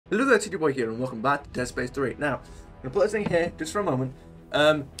Hello there, TJ Boy here, and welcome back to Dead Space 3. Now, I'm going to put this thing here just for a moment.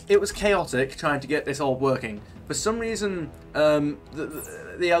 It was chaotic trying to get this all working. For some reason, the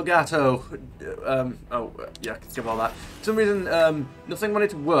Elgato, skip all that. For some reason, nothing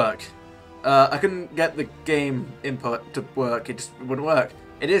wanted to work. I couldn't get the game input to work, it just wouldn't work.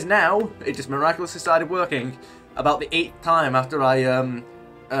 It is now, it just miraculously started working about the 8th time after I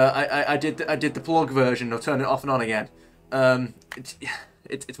did the plug version, or turn it off and on again.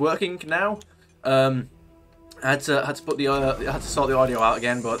 It's working now. I had to sort the audio out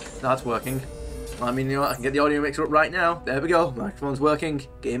again, but that's working. I mean, you know what, I can get the audio mixer up right now. There we go. Microphone's working.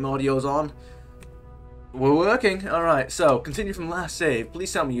 Game audio's on. We're working. All right. So continue from last save.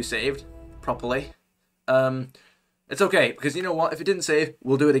 Please tell me you saved properly. It's okay, because you know what? If it didn't save,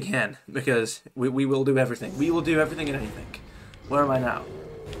 we'll do it again, because we will do everything. We will do everything and anything. Where am I now?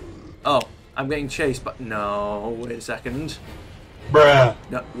 Oh, I'm getting chased, but no. Wait a second. Bruh.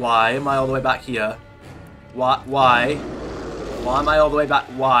 No, why am I all the way back here? Why? Why am I all the way back?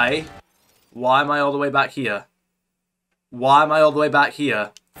 Why? Why am I all the way back here? Why am I all the way back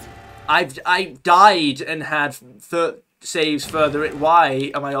here? I died and had saves further.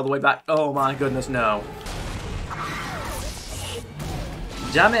 Why am I all the way back? Oh my goodness, no.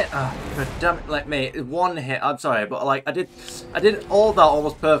 Damn it! Damn it! Like me, one hit. I'm sorry, but like I did all that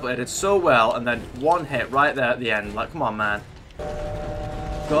almost perfectly. I did so well, and then one hit right there at the end. Like, come on, man.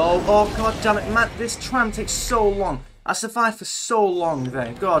 Go! Oh god damn it, man! This tram takes so long. I survived for so long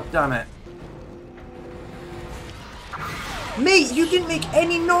then. God damn it. Mate, you didn't make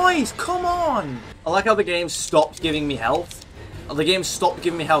any noise. Come on! I like how the game stopped giving me health. The game stopped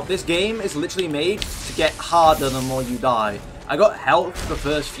giving me health. This game is literally made to get harder the more you die. I got health the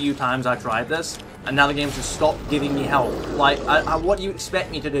first few times I tried this, and now the game's just stopped giving me health. Like, what do you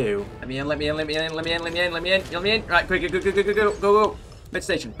expect me to do? Let me in, let me in, let me in, let me in, let me in, let me in, let me in. Right, quick, go. Mid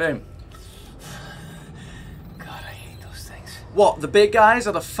station, boom. God, I hate those things. What, the big guys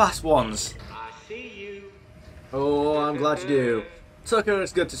or the fast ones? I see you. Oh, I'm glad you do. Tucker,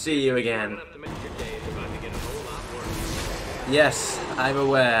 it's good to see you again. Yes, I'm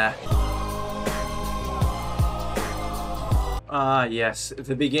aware. Ah, yes,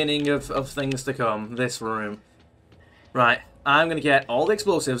 the beginning of things to come, this room. Right, I'm gonna get all the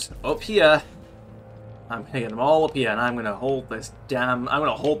explosives up here. I'm gonna get them all up here, and I'm gonna hold this I'm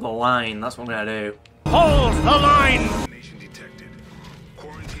gonna hold the line, that's what I'm gonna do. Hold the line!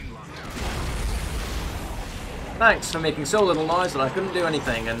 Thanks for making so little noise that I couldn't do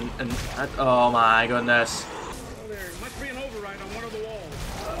anything, oh my goodness. Oh, there must be an override on one of the walls.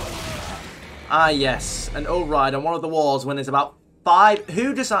 Ah, yes, an override on one of the walls when there's about 5.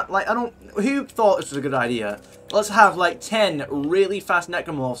 Who thought this was a good idea? Let's have like 10 really fast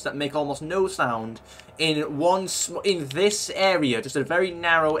necromorphs that make almost no sound in this area, just a very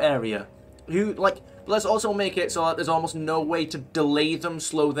narrow area. Let's also make it so that there's almost no way to delay them,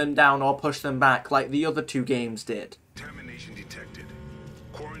 slow them down, or push them back like the other 2 games did. Contamination detected.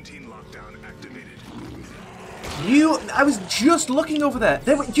 Quarantine lockdown activated. I was just looking over there.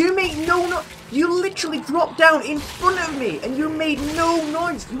 You made no. You literally dropped down in front of me, and you made no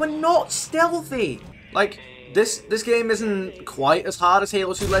noise. You were not stealthy. Like, this game isn't quite as hard as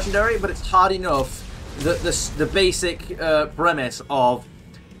Halo 2 Legendary, but it's hard enough. The basic premise of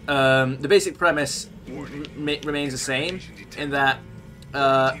remains the same in that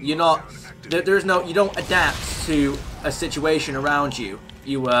you don't adapt to a situation around you.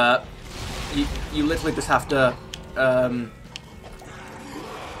 You literally just have to.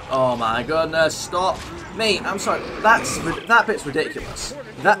 Oh my goodness! Stop, mate. I'm sorry. That bit's ridiculous.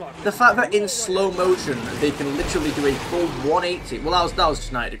 The fact that in slow motion they can literally do a full 180. Well, that was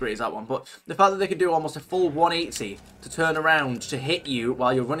just 90 degrees, that one. But the fact that they can do almost a full 180 to turn around to hit you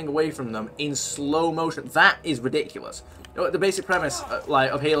while you're running away from them in slow motion, that is ridiculous. The basic premise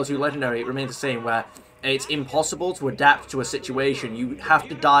of Halo 2 Legendary remains the same, where it's impossible to adapt to a situation. You have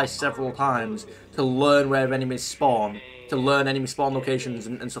to die several times to learn where enemies spawn, to learn enemy spawn locations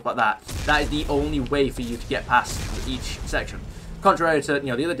and stuff like that. That is the only way for you to get past each section. Contrary to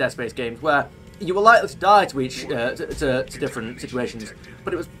the other Dead Space games, where you were likely to die to each to different situations,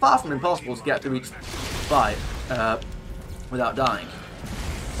 but it was far from impossible to get through each fight without dying.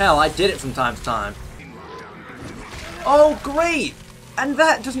 Hell, I did it from time to time. Oh, great! And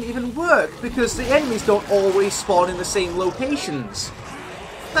that doesn't even work, because the enemies don't always spawn in the same locations.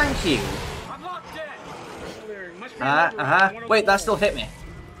 Thank you. I'm locked in. Oh, there must be an override on one of Wait, the that walls. still hit me.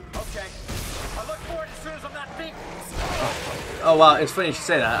 Okay. I look for it as soon as I'm not beat. Oh, wow, it's funny you should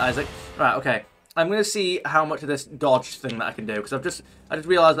say that, Isaac. Right, okay. I'm going to see how much of this dodge thing that I can do, because I just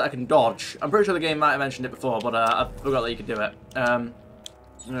realised that I can dodge. I'm pretty sure the game might have mentioned it before, but I forgot that you could do it.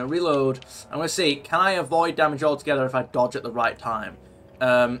 I'm gonna reload. I'm gonna see, can I avoid damage altogether if I dodge at the right time?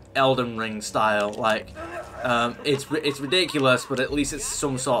 Elden Ring style, like, it's ridiculous, but at least it's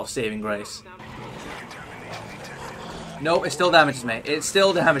some sort of saving grace. Nope, it still damages me. It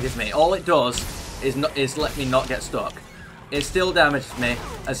still damages me. All it does is let me not get stuck. It still damages me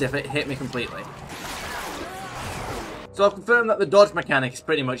as if it hit me completely. So I've confirmed that the dodge mechanic is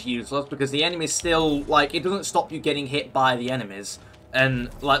pretty much useless because the enemies still, like, it doesn't stop you getting hit by the enemies. And,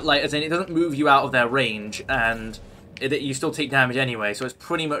 like as in, it doesn't move you out of their range, and you still take damage anyway, so it's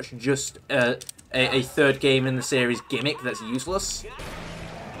pretty much just a third game in the series gimmick that's useless.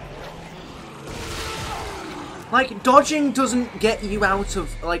 Like, dodging doesn't get you out of,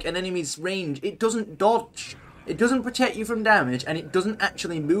 like, an enemy's range. It doesn't dodge. It doesn't protect you from damage, and it doesn't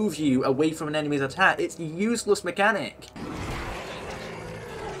actually move you away from an enemy's attack. It's a useless mechanic.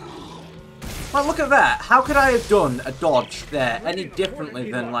 Well, look at that. How could I have done a dodge there any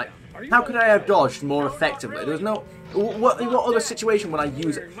differently than, like... How could I have dodged more effectively? There's no... In what other situation would I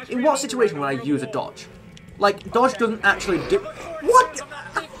use it? In what situation would I use a dodge? Like, dodge doesn't actually do... What?!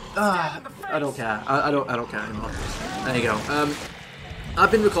 I don't care. I don't care anymore. There you go. I've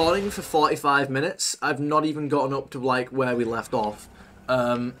been recording for 45 minutes. I've not even gotten up to, like, where we left off.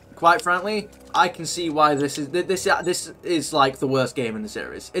 Quite frankly, I can see why this is like the worst game in the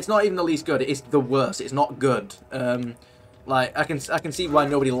series. It's not even the least good. It's the worst. It's not good. Like, I can see why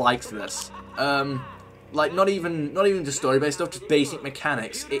nobody likes this. Like, not even just story-based stuff, just basic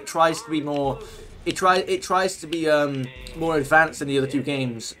mechanics. It tries to be more... It tries to be more advanced than the other two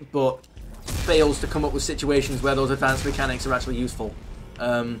games, but fails to come up with situations where those advanced mechanics are actually useful.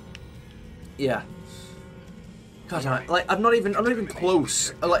 Yeah. God damn it. Like, I'm not even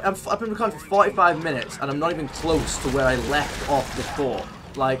close. Like, I've been recording for 45 minutes, and I'm not even close to where I left off before.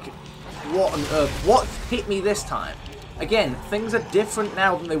 Like, what on earth? What hit me this time? Again, things are different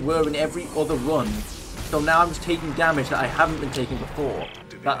now than they were in every other run. So now I'm just taking damage that I haven't been taking before.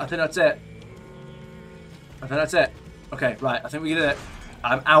 I think that's it. I think that's it. Okay, right. I think we did it.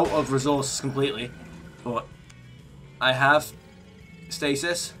 I'm out of resources completely, but I have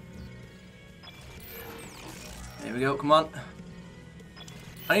stasis. Here we go. Come on.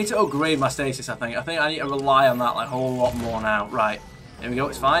 I need to upgrade my stasis. I think I need to rely on that like a whole lot more now. Right. Here we go.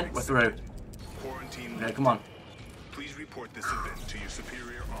 It's fine. We're through. Okay, come on. Please report this event to your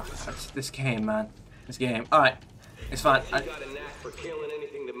superior officer. That's this game, man. This game. All right. It's fine. You got a knack for killing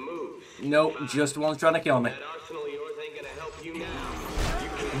anything that moves. Nope, just one's trying to kill me. That arsenal of yours ain't gonna help you now.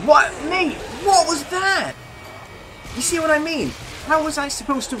 What? Mate, what was that? You see what I mean? How was I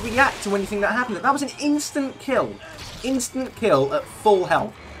supposed to react to anything that happened? That was an instant kill. Instant kill at full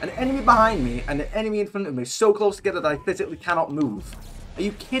health. An enemy behind me and an enemy in front of me so close together that I physically cannot move. Are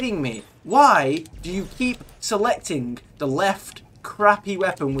you kidding me? Why do you keep selecting the left crappy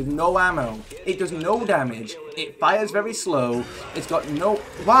weapon with no ammo? It does no damage. It fires very slow. It's got no...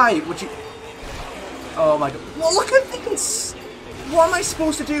 Why would you... Oh my god. Well, look at this! What am I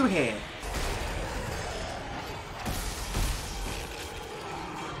supposed to do here?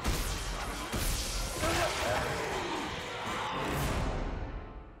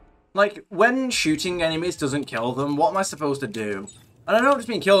 Like, when shooting enemies doesn't kill them, what am I supposed to do? And I don't just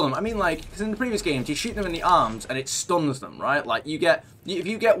mean kill them, I mean like, because in the previous games, you shoot them in the arms and it stuns them, right? Like, if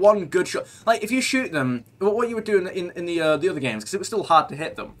you get one good shot, like, if you shoot them, what you would do in the other games, because it was still hard to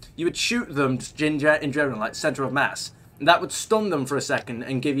hit them, you would shoot them just in general, like, center of mass. And that would stun them for a second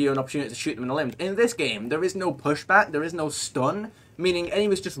and give you an opportunity to shoot them in the limbs. In this game, there is no pushback, there is no stun, meaning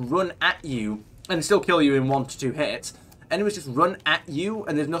enemies just run at you and still kill you in 1 to 2 hits. Enemies just run at you,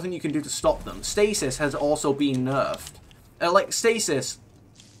 and there's nothing you can do to stop them. Stasis has also been nerfed. Like, stasis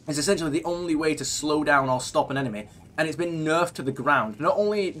is essentially the only way to slow down or stop an enemy, and it's been nerfed to the ground. Not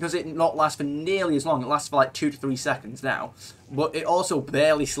only does it not last for nearly as long, it lasts for like 2 to 3 seconds now, but it also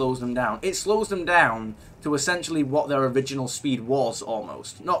barely slows them down. It slows them down to essentially what their original speed was,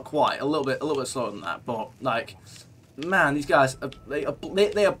 almost. Not quite, a little bit slower than that, but, like... Man, these guys,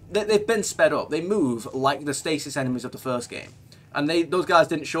 they've been sped up. They move like the stasis enemies of the first game. And those guys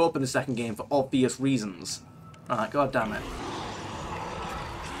didn't show up in the second game for obvious reasons. Alright, god damn it.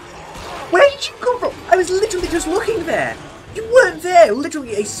 Where did you come from? I was literally just looking there. You weren't there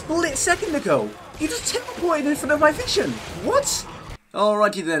literally a split second ago. You just teleported in front of my vision. What?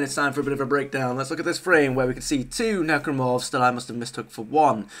 Alrighty then, it's time for a bit of a breakdown. Let's look at this frame where we can see 2 necromorphs that I must have mistook for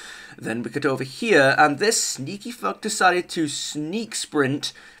 1. Then we get over here, and this sneaky fuck decided to sneak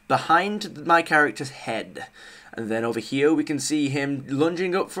sprint behind my character's head. And then over here we can see him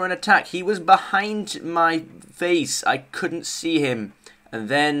lunging up for an attack. He was behind my face. I couldn't see him. And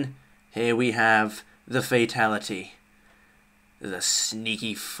then here we have the fatality. This is a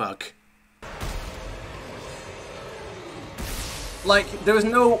sneaky fuck. Like, there was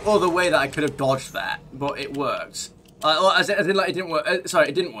no other way that I could have dodged that, but it worked. As in, like, it didn't work. Sorry,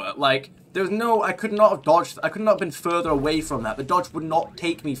 it didn't work. Like, there was no... I could not have dodged... I could not have been further away from that. The dodge would not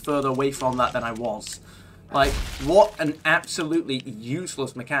take me further away from that than I was. Like, what an absolutely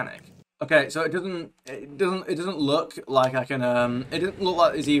useless mechanic. Okay, so it doesn't look like I can... It doesn't look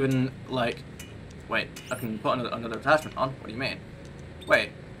like there's even, like... Wait, I can put another attachment on? What do you mean? Wait.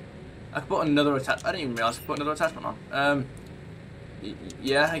 I can put another attachment... I didn't even realize I could put another attachment on.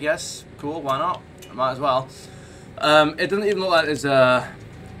 Yeah, I guess. Cool, why not? I might as well. It doesn't even look like there's a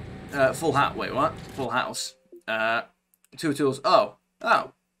full hat. Wait, what? Full house. 2 tools. Oh,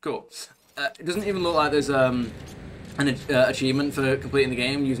 cool. It doesn't even look like there's an achievement for completing the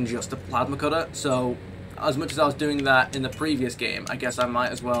game using just a plasma cutter. So, as much as I was doing that in the previous game, I guess I might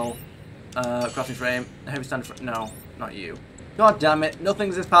as well. Crafting frame, heavy standard frame. No, not you. God damn it,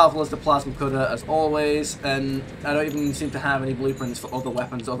 nothing's as powerful as the plasma cutter as always, and I don't even seem to have any blueprints for other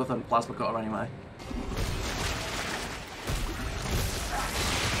weapons other than plasma cutter anyway.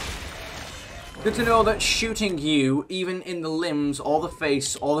 Good to know that shooting you, even in the limbs, or the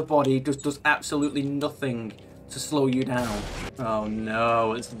face, or the body, just does absolutely nothing to slow you down. Oh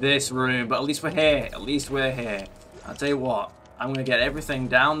no, it's this room, but at least we're here. At least we're here. I'll tell you what, I'm gonna get everything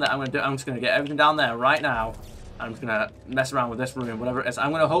down there. I'm just gonna get everything down there right now. I'm just gonna mess around with this room, whatever it is.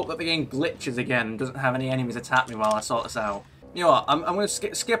 I'm gonna hope that the game glitches again and doesn't have any enemies attack me while I sort this out. You know what? I'm gonna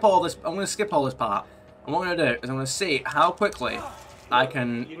skip all this. I'm gonna skip all this part. And what I'm gonna do is I'm gonna see how quickly I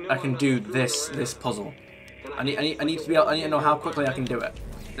can do this puzzle. I need to know how quickly I can do it.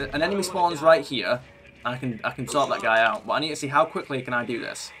 An enemy spawns right here. I can sort that guy out, but I need to see how quickly can I do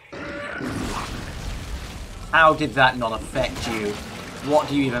this. How did that not affect you? What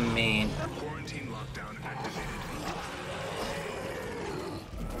do you even mean?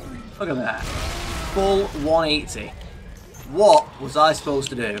 Look at that. Full 180. What was I supposed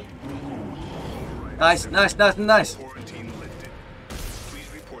to do? Nice, nice, nice, nice. Quarantine lifted. Please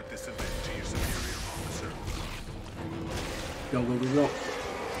report this event to your superior officer. Go, go, go, go.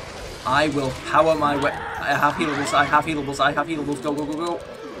 I will power my way. I have healables, I have healables, I have healables. Go, go, go, go.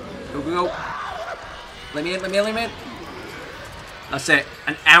 Go, go, go. Let me in, let me in, let me in. That's it.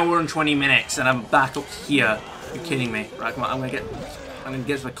 An hour and 20 minutes and I'm back up here. You're kidding me. Right, come on, I'm gonna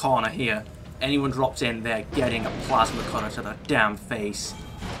get to the corner here. Anyone drops in, they're getting a plasma cutter to their damn face.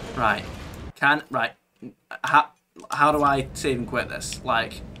 Right. Right. How do I save and quit this?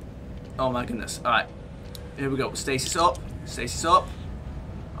 Like, oh my goodness. Alright. Here we go. Stasis up. Stasis up.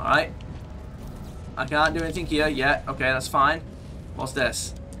 Alright. I can't do anything here yet. Okay, that's fine. What's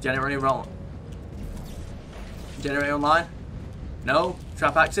this? Generator on. Generator online? No?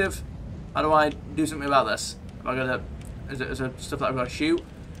 Trap active? How do I do something about this? Have I gotta... Is there stuff that I've got to shoot?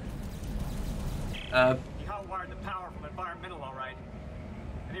 You hotwired the power from environmental, all right.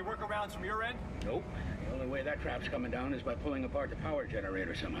 Any workarounds from your end? Nope. The only way that trap's coming down is by pulling apart the power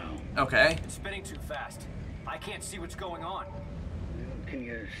generator somehow. Okay. It's spinning too fast. I can't see what's going on. Can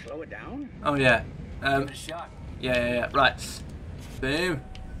you slow it down? Oh yeah. Give it a shot. Yeah. Right. Boom.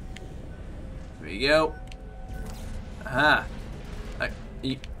 There you go. Aha.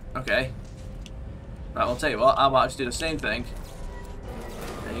 Okay. Right, I'll tell you what. How about I just do the same thing?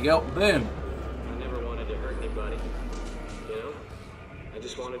 There you go. Boom. I never wanted to hurt anybody. You know? I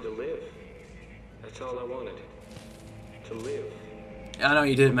just wanted to live. That's all I wanted. To live. I know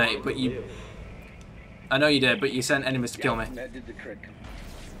you did, mate, but you... I know you did, but you sent enemies to kill me. That did the trick.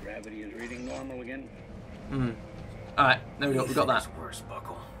 Gravity is reading normal again. Alright, there we go. We got that. What's worse,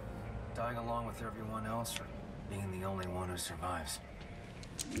 Buckle? Dying along with everyone else, or being the only one who survives?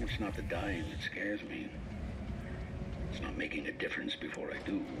 It's not the dying that scares me. It's not making a difference before I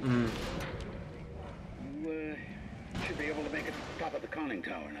do. You should be able to make it to the top of the conning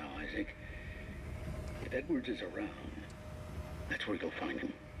tower now, Isaac. If Edwards is around, that's where you'll find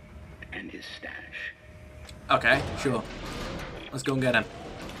him. And his stash. Okay, sure. Let's go and get him.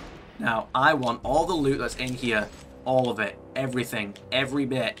 Now, I want all the loot that's in here. All of it. Everything. Every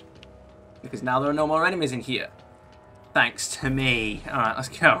bit. Because now there are no more enemies in here. Thanks to me. Alright, let's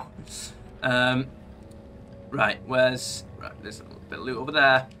go. Right, where's... Right, there's a little bit of loot over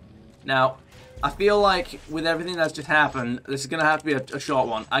there. Now, I feel like with everything that's just happened, this is going to have to be a short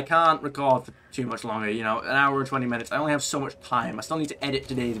one. I can't record for too much longer, you know, an hour and 20 minutes. I only have so much time. I still need to edit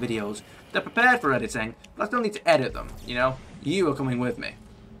today's videos. They're prepared for editing, but I still need to edit them, you know? You are coming with me.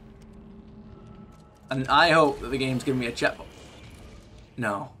 And I hope that the game's giving me a checkbook.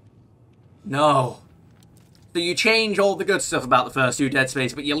 No. No. So you change all the good stuff about the first two Dead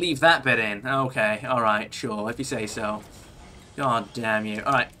Space, but you leave that bit in. Okay, alright, sure, if you say so. God damn you.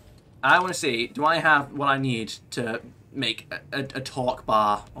 Alright. I want to see, do I have what I need to make a torque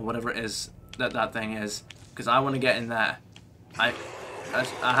bar, or whatever it is that thing is? Because I want to get in there.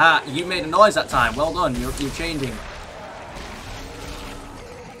 Aha! You made a noise that time. Well done. You're changing.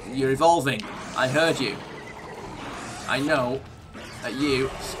 You're evolving. I heard you. I know that you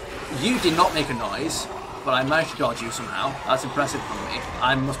did not make a noise, but I managed to dodge you somehow. That's impressive from me.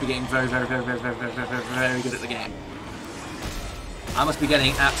 I must be getting very, very, very, very, very, very, very, very, very good at the game. I must be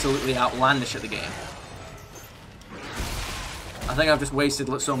getting absolutely outlandish at the game. I think I've just wasted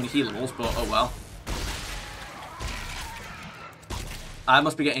so many healables, but oh well. I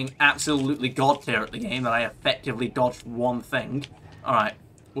must be getting absolutely god tier at the game that I effectively dodged one thing. Alright,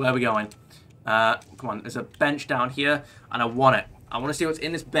 where are we going? Come on, there's a bench down here, and I want it. I want to see what's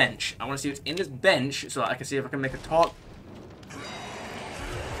in this bench. I want to see what's in this bench so that I can see if I can make a talk.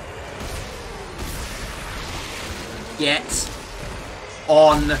 Get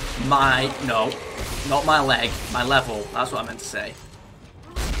on my... No, not my leg. My level. That's what I meant to say.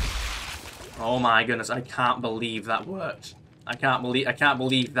 Oh my goodness, I can't believe that worked. I can't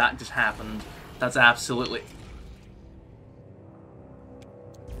believe that just happened. That's absolutely...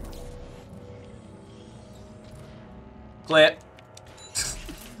 Clear.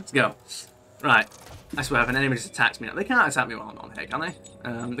 Let's go. Right. I swear, if an enemy just attacks me... They can't attack me while I'm on here, can they?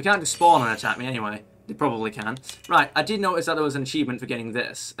 They can't just spawn and attack me anyway. They probably can. Right, I did notice that there was an achievement for getting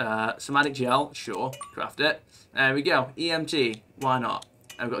this. Somatic gel, sure. Craft it. There we go. EMT, why not?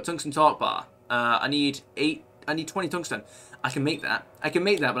 I've got a tungsten torque bar. I need 20 tungsten. I can make that.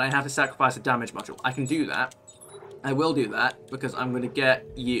 But I have to sacrifice a damage module. I can do that. I will do that, because I'm going to get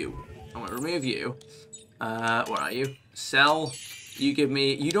you. I'm going to remove you. Where are you? Sell. You give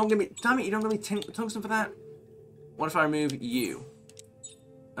me... You don't give me... Damn it, you don't give me tungsten for that? What if I remove you?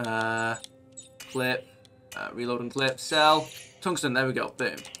 Clip. Reload and clip. Sell. Tungsten, there we go.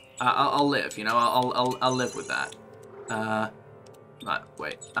 Boom. I'll live, you know? I'll live with that. Right,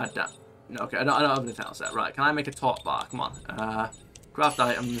 wait. Damn. No, okay, I don't have anything else there. Right, can I make a torque bar? Come on. Craft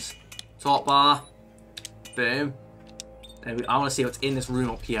items. Torque bar. Boom. There we go. I want to see what's in this room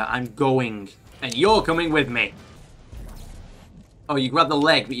up here. I'm going. And you're coming with me. Oh, you grab the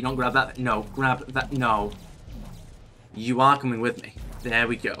leg, but you don't grab that. No, grab that. No. You are coming with me. There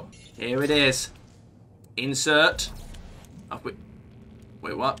we go. Here it is. Insert. Oh,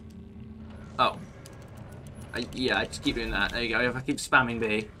 wait, what? Oh. Yeah, I just keep doing that. There you go. If I keep spamming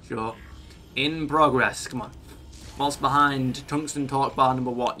B, sure. In progress. Come on. Whilst behind tungsten torque bar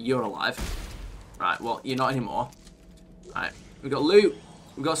number what? You're alive. Right, well, you're not anymore. Right, we've got loot.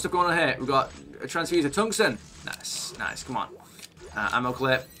 We've got stuff going on here. We've got a transfuser tungsten. Nice, nice. Come on. Ammo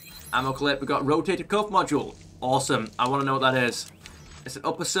clip. Ammo clip. We've got rotated cuff module. Awesome. I want to know what that is. It's an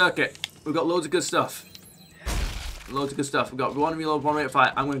upper circuit. We've got loads of good stuff. Loads of good stuff. We've got one reload, one rate of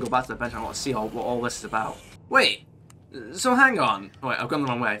fire. I'm going to go back to the bench and I want to see what all this is about. Wait. So hang on. Oh, wait, I've gone the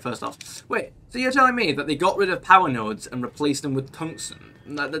wrong way, first off. Wait, so you're telling me that they got rid of power nodes and replaced them with tungsten?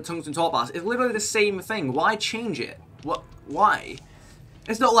 The tungsten torque bars is literally the same thing. Why change it? What? Why?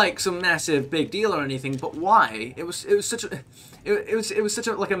 It's not like some massive big deal or anything, but why? It was such a it was such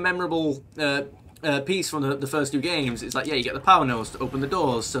a like a memorable piece from the first two games. It's like, yeah, you get the power nodes to open the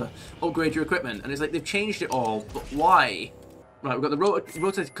doors to upgrade your equipment, and it's like they've changed it all, but why? Right, we've got the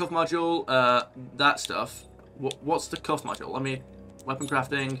rotated cuff module, that stuff. What's the cuff module? I mean, weapon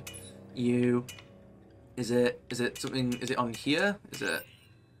crafting. Is it something? Is it on here? Is it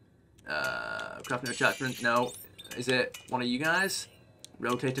crafting attachment? No. Is it one of you guys?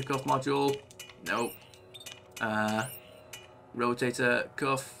 Rotator cuff module? Nope. Rotator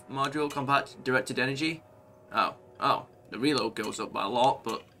cuff module, combat directed energy. Oh, the reload goes up by a lot,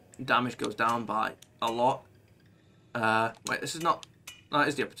 but damage goes down by a lot. Wait, this is not. No, that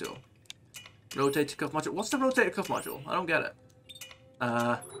is the upper tool. Rotator cuff module. What's the rotator cuff module? I don't get it.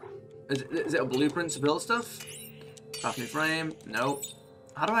 Is it a blueprint to build stuff? Crafting frame? No.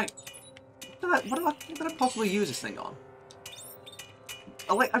 How do I? What did I possibly use this thing on?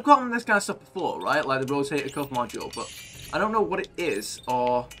 I've gotten this kind of stuff before, right? Like the rotator cuff module, but I don't know what it is,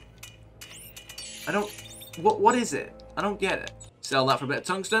 or I don't. What is it? I don't get it. Sell that for a bit of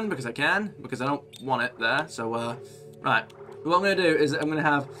tungsten because I can, because I don't want it there. So right. What I'm going to do is I'm going to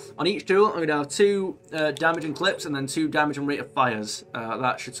have, on each tool, I'm going to have 2 damage and clips and then 2 damage and rate of fires.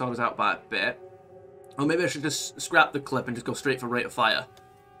 That should sort us out by a bit. Or maybe I should just scrap the clip and just go straight for rate of fire.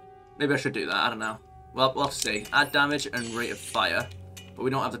 Maybe I should do that, I don't know. Well, we'll have to see. Add damage and rate of fire. But we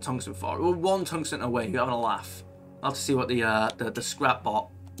don't have the tungsten for it. We're 1 tungsten away, you're having a laugh. I'll have to see what the scrap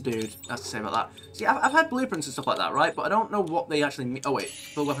bot dude has to say about that. See, I've had blueprints and stuff like that, right? But I don't know what they actually mean. Oh wait,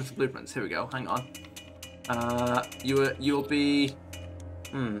 build weapons for blueprints. Here we go, hang on. You'll be...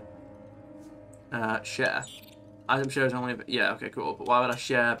 share. Item share is only... Yeah, okay, cool. But why would I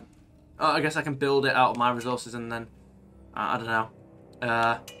share... Oh, I guess I can build it out of my resources and then... I don't know.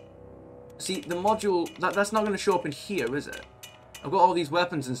 See, the module... That's not going to show up in here, is it? I've got all these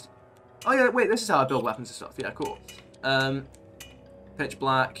weapons and... Oh, yeah, wait, this is how I build weapons and stuff. Yeah, cool. Pitch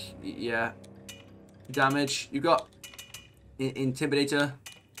black. Yeah. Damage. You got... Intimidator.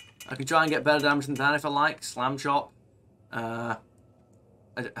 I can try and get better damage than that if I like. Slam chop.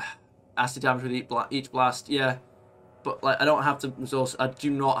 Acid damage with each blast. Yeah. But, like, I don't have the resource. I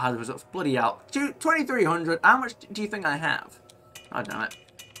do not have the resource. Bloody hell. 2,300. How much do you think I have? Oh, damn it.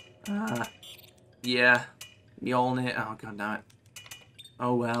 Yeah. Mjolnir. Oh, god damn it.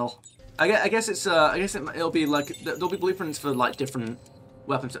 Oh, well. I guess it's, it'll be, like, there'll be blueprints for, like, different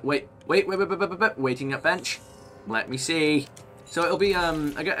weapons. Wait. Waiting at bench. Let me see. So it'll be,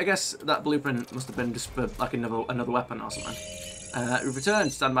 I guess that blueprint must have been just for, like, another weapon or something. We've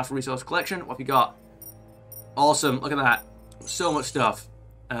returned. Stand by for resource collection. What have you got? Awesome. Look at that. So much stuff.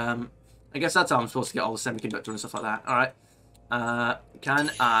 I guess that's how I'm supposed to get all the semiconductor and stuff like that. Alright. I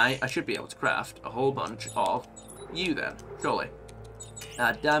should be able to craft a whole bunch of you then. Surely.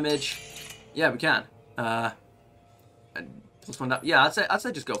 Damage. Yeah, we can. Plus one down. Yeah, I'd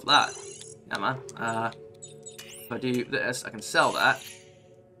say just go for that. Yeah, man. If I do this, I can sell that.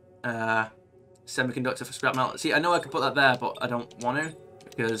 Semiconductor for scrap metal. See, I know I can put that there, but I don't want to.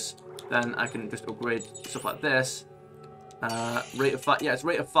 Because then I can just upgrade stuff like this. Rate of fire. Yeah, it's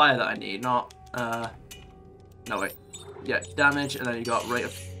rate of fire that I need, not... No, wait. Yeah, damage, and then you got rate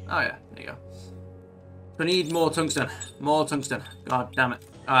of... Oh, yeah, there you go. I need more tungsten. More tungsten. God damn it.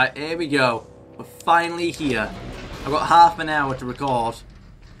 Alright, here we go. We're finally here. I've got half an hour to record.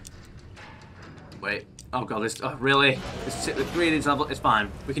 Wait. Oh, God, this... Oh, really? The 3 of these level... It's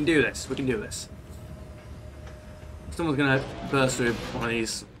fine. We can do this. We can do this. Someone's gonna burst through one of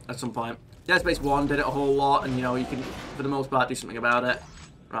these at some point. Dead Space 1 did it a whole lot, and, you know, you can, for the most part, do something about it.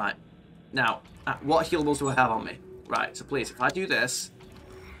 Right. Now, what healables do I have on me? Right, so please, if I do this...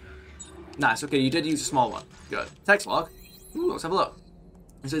 Nice, okay, you did use a small one. Good. Text log. Ooh, let's have a look.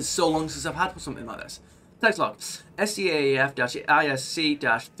 It says, so long since I've had something like this. Text log.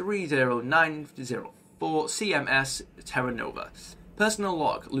 SCAF-ISC-30904 CMS Terra Nova. Personal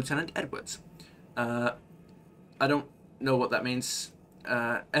log. Lieutenant Edwards. I don't know what that means.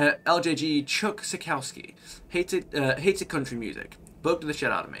 LJG Chuck Sikowski. Hated country music. Bugged the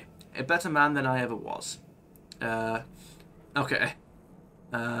shit out of me. A better man than I ever was. Okay.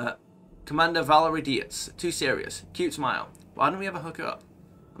 Commander Valerie Dietz. Too serious. Cute smile. Why don't we ever hook up?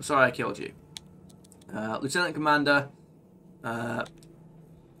 I'm sorry I killed you. Lieutenant Commander... yeah,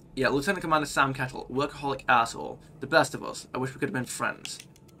 Lieutenant Commander Sam Kettle. Workaholic asshole. The best of us. I wish we could have been friends.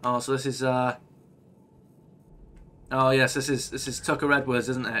 Oh, so this is, Oh, yes, this is Tucker Edwards,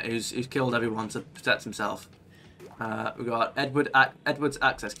 isn't it? Who's killed everyone to protect himself. We've got Edwards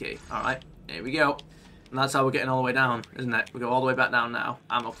access key. Alright, here we go. And that's how we're getting all the way down, isn't it? We go all the way back down now.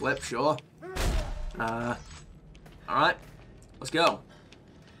 Ammo flip, sure. Alright, let's go.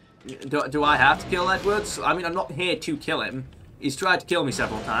 Do I have to kill Edwards? I mean, I'm not here to kill him. He's tried to kill me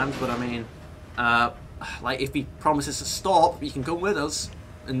several times, but I mean, like, if he promises to stop, he can come with us.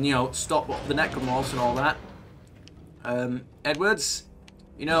 And, you know, stop the necromorphs and all that. Edwards,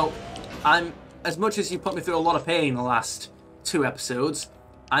 you know, as much as you put me through a lot of pain the last 2 episodes,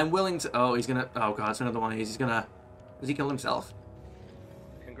 I'm willing to... Oh, he's gonna... Oh, God, it's another one of these. He's gonna... Does he kill himself?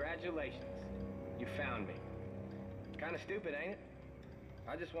 Congratulations. You found me. Kinda stupid, ain't it?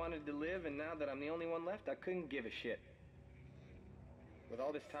 I just wanted to live, and now that I'm the only one left, I couldn't give a shit. With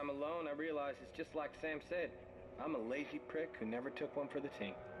all this time alone, I realize it's just like Sam said. I'm a lazy prick who never took one for the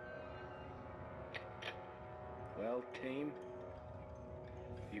team. Well, team,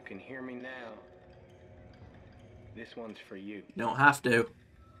 you can hear me now. This one's for you. You don't have to.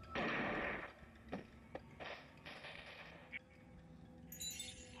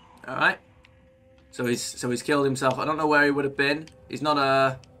 Alright. So he's killed himself. I don't know where he would have been. He's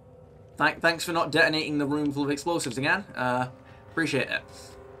not thanks for not detonating the room full of explosives again. Appreciate it.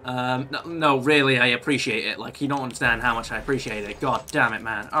 No, really, I appreciate it. Like, you don't understand how much I appreciate it. God damn it,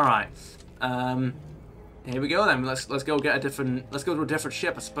 man. Alright. Here we go then. Let's go get a different... Let's go to a different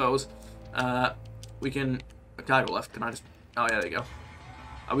ship, I suppose. We can... A cargo left. Can I just... Oh, yeah, there you go.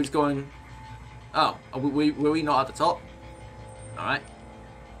 Are we just going... Oh, were we not at the top? Alright.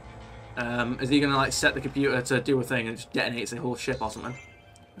 Is he gonna, like, set the computer to do a thing and just detonates the whole ship or something?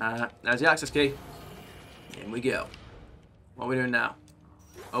 There's the access key. In we go. What are we doing now?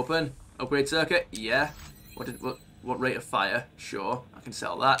 Open. Upgrade circuit. Yeah. What rate of fire? Sure. I can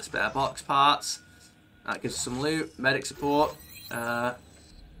sell that. Spare box parts. That gives us some loot. Medic support. I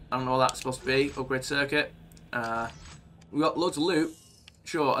don't know what that's supposed to be. Upgrade circuit. We got loads of loot.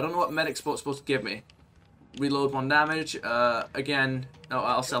 Sure, I don't know what medic support's supposed to give me. Reload 1 damage. Again, no,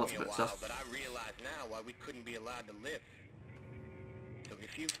 I'll sell it for stuff. But I realize now why we couldn't be allowed to live. So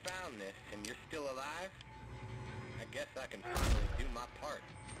if you found this and you're still alive, I guess I can finally do my part.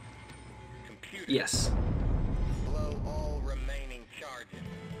 Computer. Yes. Blow all remaining charges.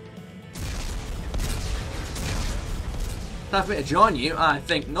 Time for me to join you? I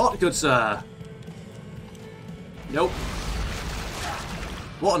think not, good sir. Nope.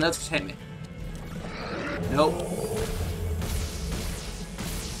 What on earth just hit me? Nope.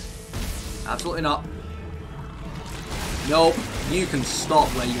 Absolutely not. Nope. You can stop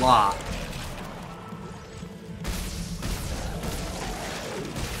where you are.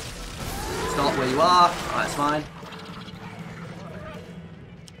 Stop where you are. Alright, that's fine.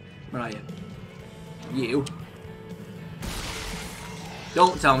 Where are you? You.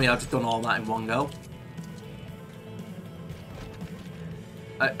 Don't tell me I've just done all that in one go.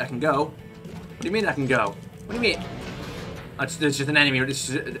 I can go. What do you mean I can go? What do you mean? There's just an enemy. There's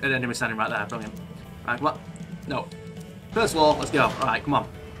just an enemy standing right there. Brilliant. Alright, come on. No. First of all, let's go. Alright, come on.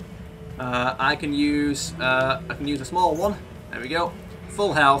 I can use a small one. There we go.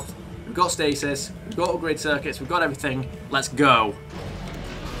 Full health. We've got stasis. We've got upgrade circuits. We've got everything. Let's go.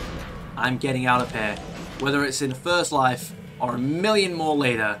 I'm getting out of here. Whether it's in the first life or a million more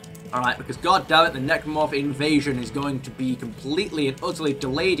later. Alright, because god damn it, the necromorph invasion is going to be completely and utterly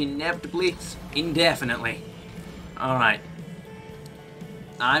delayed, inevitably, indefinitely. Alright.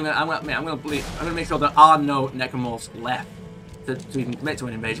 I'm gonna make sure there are no necromorphs left to even commit to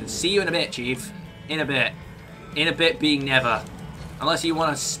an invasion. See you in a bit, Chief. In a bit. In a bit being never. Unless you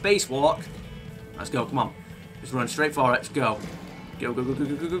want a spacewalk. Let's go, come on. Just run straight for it. Let's go. Go, go, go, go,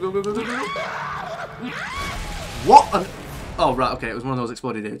 go, go, go, go, go, go, go. What an... Oh, right, okay, it was one of those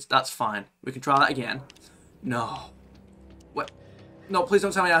exploded dudes. That's fine. We can try that again. No. What? No, please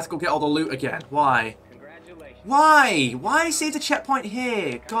don't tell me I have to go get all the loot again. Why? Why? Why save the checkpoint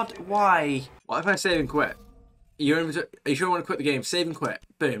here? God, why? What if I save and quit? Are you sure you want to quit the game? Save and quit.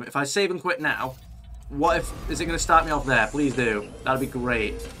 Boom. If I save and quit now, what if... Is it going to start me off there? Please do. That'd be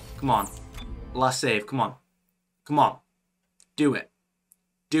great. Come on. Last save. Come on. Come on. Do it.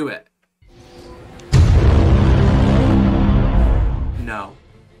 Do it. No.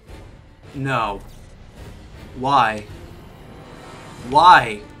 No. Why?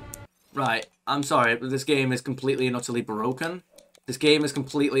 Why? Right. I'm sorry, but this game is completely and utterly broken. This game is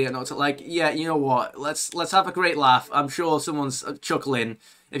completely and utterly... Like, yeah, you know what? Let's have a great laugh. I'm sure someone's chuckling.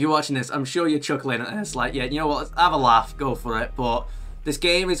 If you're watching this, I'm sure you're chuckling. And it's like, yeah, you know what? Let's have a laugh. Go for it. But this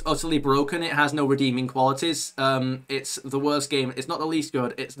game is utterly broken. It has no redeeming qualities. It's the worst game. It's not the least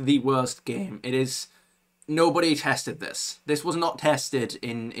good. It's the worst game. It is... Nobody tested this. This was not tested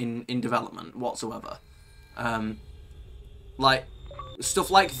in development whatsoever. Like, stuff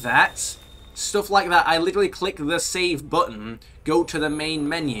like that. Stuff like that. I literally click the save button, go to the main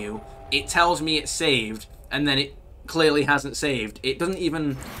menu, it tells me it's saved, and then it clearly hasn't saved. It doesn't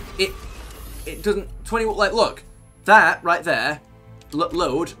even... It doesn't... Like, look. That, right there,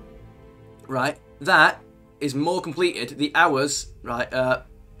 load, right, that is more completed. The hours, right,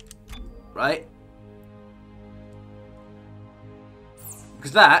 right?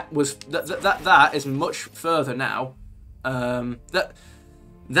 Because that was that is much further now. That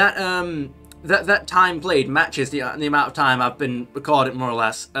time played matches the amount of time I've been recording, more or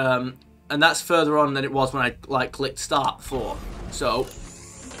less. And that's further on than it was when I like clicked start before. So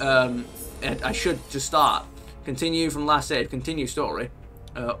I should just start. Continue from last save. Continue story.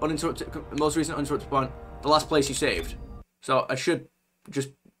 Uninterrupted. Most recent uninterrupted point. The last place you saved. So I should just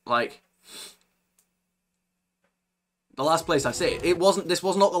like. The last place I saved. It wasn't. This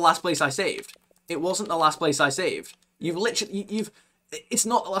was not the last place I saved. It wasn't the last place I saved. You've literally. It's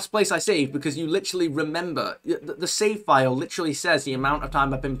not the last place I saved because you literally remember. The save file literally says the amount of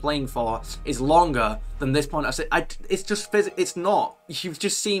time I've been playing for is longer than this point I saved. It's just it's not. You've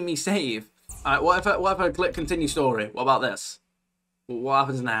just seen me save. Alright, what if I click continue story? What about this? What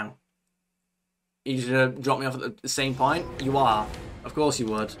happens now? You just drop me off at the same point? You are. Of course you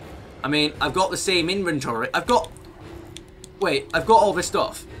would. I mean, I've got the same inventory. Wait, I've got all this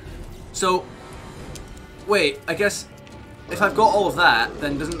stuff. So, wait, I guess if I've got all of that,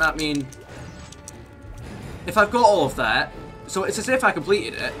 then doesn't that mean... If I've got all of that, so it's as if I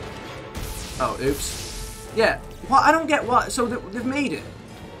completed it. Oh, oops. Yeah, what? I don't get what... So they've made it.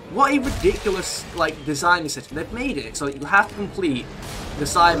 What a ridiculous, like, design system. They've made it so that you have to complete the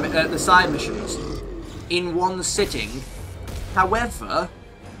side missions in one sitting. However,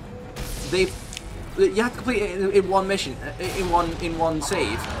 they've You have to complete it in one mission, in one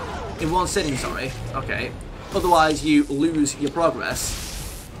save, in one sitting. Sorry. Okay. Otherwise, you lose your progress.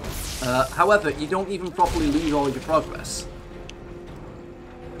 However, you don't even properly lose all of your progress.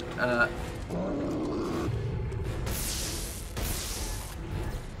 There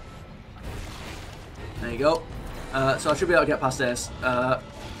you go. So I should be able to get past this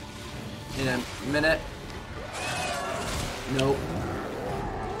in a minute. Nope.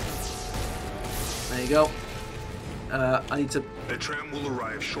 There you go. I need to... The tram will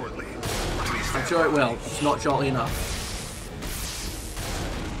arrive shortly. I'm sure it will. It's not shortly enough.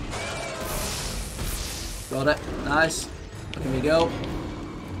 Got it. Nice. Here we go.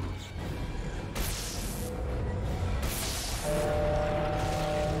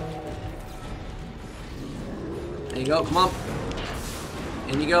 There you go. Come on.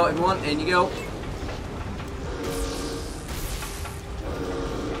 In you go, everyone. In you go.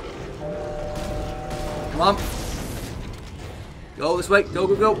 Come on. Go this way. Go,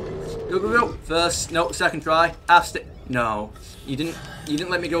 go, go. Go, go, go. First, no, second try. No. You didn't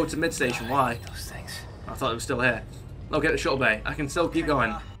let me go to mid station. Why? Those things. I thought it was still here. Look at the shuttle bay. I can still keep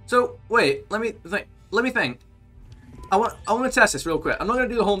going. So, wait, let me think. I want to test this real quick. I'm not going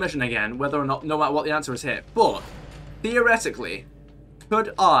to do the whole mission again, whether or not, no matter what the answer is here. But, theoretically,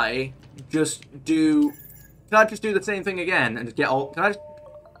 could I just do the same thing again and just get all... Can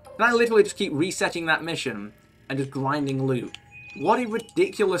I literally just keep resetting that mission and just grinding loot? What a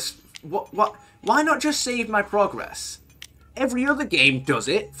ridiculous... Why not just save my progress? Every other game does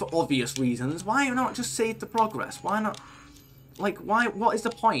it, for obvious reasons. Why not just save the progress? Why not... Like, why... What is the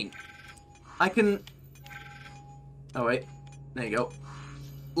point? I can... Oh, wait. There you go.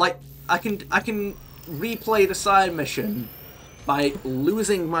 Like, I can replay the side mission by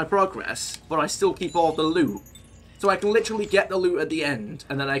losing my progress, but I still keep all the loot. So I can literally get the loot at the end,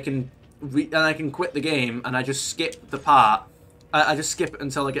 and then I can quit the game, and I just skip the part. I just skip it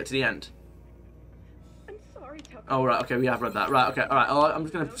until I get to the end. Oh, right, okay, we have read that. Right, okay, alright, I'm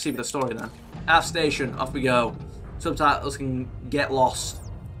just going to proceed with the story then. Aft station, off we go. Subtitles can get lost.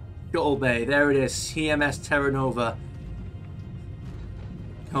 Shuttle Bay, there it is. CMS Terra Nova.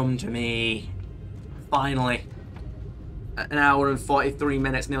 Come to me. Finally. An hour and 43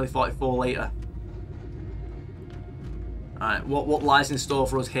 minutes, nearly 44 later. Alright, what lies in store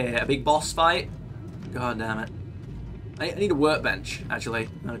for us here? A big boss fight? God damn it. I need a workbench, actually.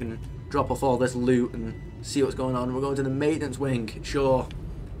 I can drop off all this loot and see what's going on. We're going to the maintenance wing, sure.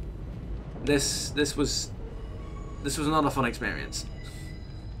 This was not a fun experience.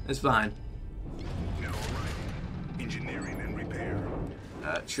 It's fine. Now, all right. Engineering and repair.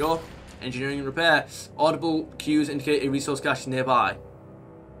 Sure. Engineering and repair. Audible cues indicate a resource cache nearby.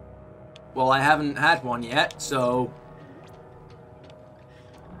 Well, I haven't had one yet, so...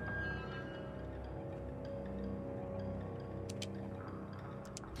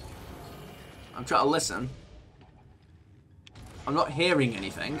 I'm trying to listen. I'm not hearing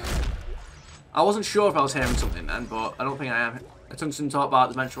anything. I wasn't sure if I was hearing something then, but I don't think I am. A tungsten top bar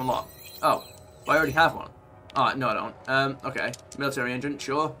dimensional lock. Oh, well, I already have one. Alright, no I don't. Okay. Military engine,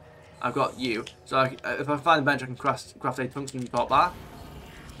 sure. I've got you. So if I find a bench I can craft a tungsten top bar.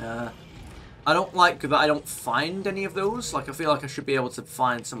 I don't like that I don't find any of those. Like, I feel like I should be able to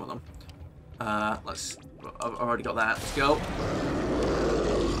find some of them. I've already got that. Let's go.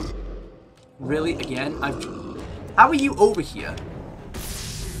 Really? Again? How are you over here?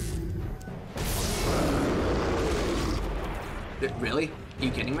 Really? Are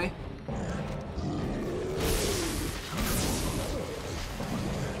you kidding me?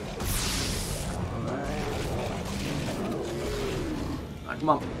 Right, come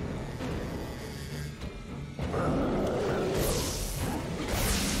on.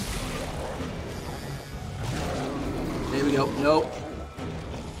 There we go. Nope.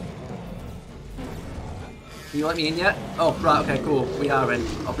 Can you let me in yet? Oh, right, okay, cool. We are in.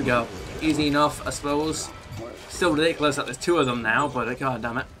 Off we go. Easy enough, I suppose. Still ridiculous that there's two of them now, but god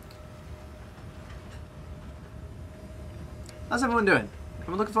damn it. How's everyone doing?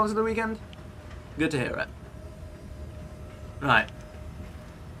 Everyone looking forward to the weekend? Good to hear it. Right.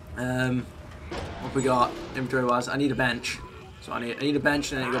 What we got inventory-wise? I need a bench. So I need a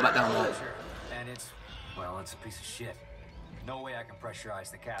bench and then I go back down there. And it's a piece of shit. No way I can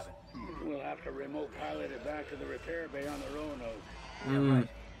pressurize the cabin. We'll have to remote pilot it back to the repair bay on the Roanoke. Yeah, right.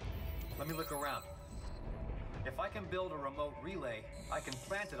 Let me look around. If I can build a remote relay, I can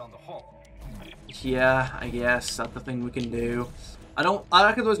plant it on the hull. Yeah, I guess that's the thing we can do. I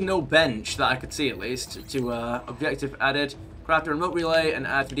reckon there was no bench that I could see, at least, to objective added. Craft a remote relay and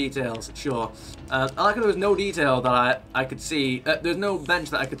add for details. Sure. I reckon there was no detail that I could see. There's no bench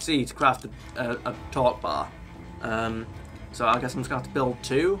that I could see to craft a torque bar. So I guess I'm just going to have to build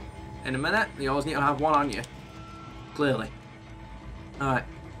 2 in a minute. You always need to have 1 on you. Clearly. Alright.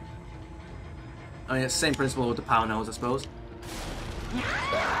 I mean, it's the same principle with the power nose, I suppose.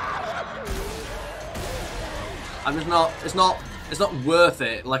 I'm just not. It's not worth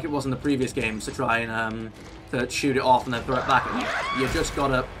it like it was in the previous games to try and to shoot it off and then throw it back. You just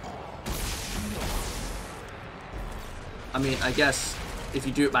gotta. I mean, I guess if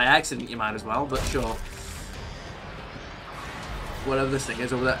you do it by accident, you might as well. But sure. Whatever this thing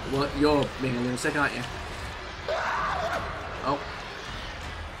is over there. Well, you're being a lunatic, aren't you? Oh.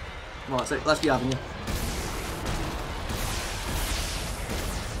 Come on, let's be having you.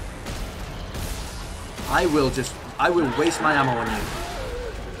 I will waste my ammo on you.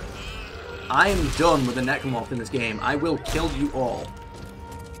 I am done with the necromorph in this game. I will kill you all.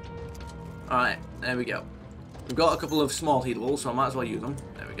 Alright, there we go. We've got a couple of small healables, so I might as well use them.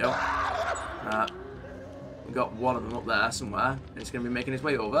 There we go. We've got one of them up there somewhere. It's going to be making its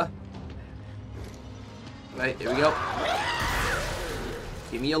way over. Right, here we go.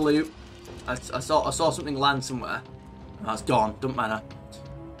 Give me a loot. I saw something land somewhere. Oh, it's gone. Doesn't matter.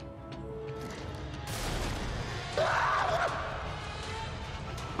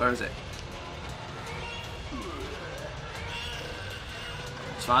 Where is it?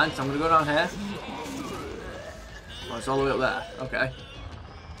 It's fine, so I'm going to go down here. Oh, it's all the way up there. Okay.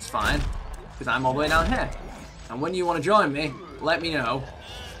 It's fine, because I'm all the way down here. And when you want to join me, let me know,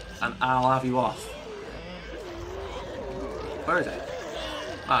 and I'll have you off. Where is it?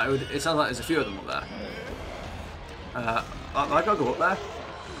 Oh, it sounds like there's a few of them up there. I gotta go up there?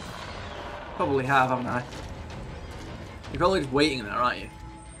 Probably have, haven't I? You're probably just waiting there, aren't you?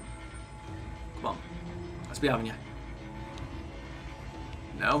 Come on. Let's be having you.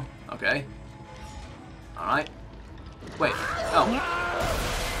 No? Okay. Alright. Wait. Oh.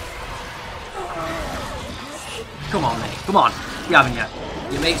 Come on, mate. Come on. Be having you.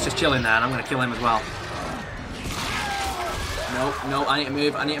 Your mate's just chilling there, and I'm gonna kill him as well. No, I need to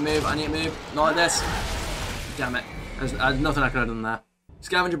move, I need to move. Not like this. Damn it. There's nothing I could have done there.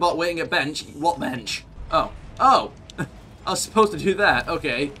 Scavenger bot waiting at bench. What bench? Oh. Oh! I was supposed to do that.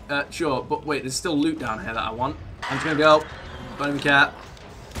 Okay, sure. But wait, there's still loot down here that I want. I'm just gonna go. Got him, cat.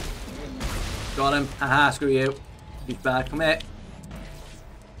 Got him. Haha, screw you. He's bad. Come here.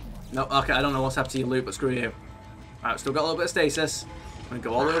 No, okay, I don't know what's happened to your loot, but screw you. Alright, still got a little bit of stasis. I'm gonna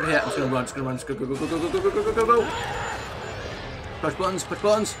go all the way over here. I'm just gonna run, just go. Go. Push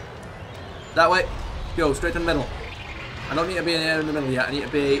buttons. That way. Go, straight to the middle. I don't need to be in the middle yet. I need to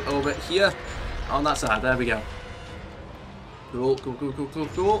be over here. On that side. There we go. Cool.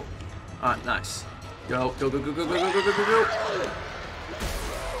 Alright, nice. Go.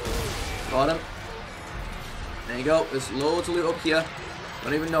 Got him. There you go. There's loads of loot up here.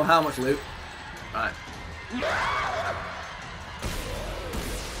 Don't even know how much loot. Alright.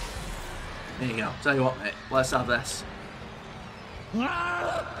 There you go. Tell you what, mate. Let's have this. No.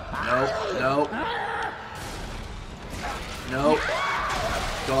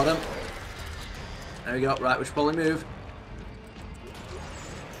 Got him. There we go. Right, we should probably move.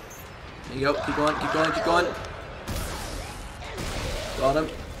 There you go. Keep going. Got him.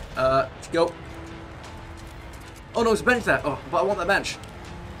 Let's go. Oh no, there's a bench there. Oh, but I want that bench.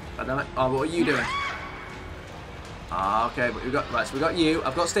 God damn it. Oh, what are you doing? Ah, okay, but we got right. So we got you.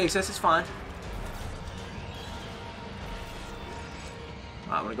 I've got stasis. It's fine.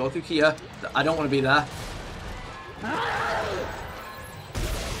 Right, I'm gonna go through here. I don't want to be there.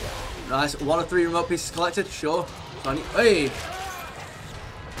 Nice. 1 of 3 remote pieces collected. Sure. So I need. Hey.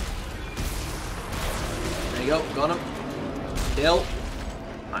 There you go. Got him. Kill.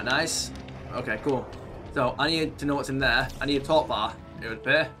 Right, nice. Okay, cool. So I need to know what's in there. I need a top bar. It would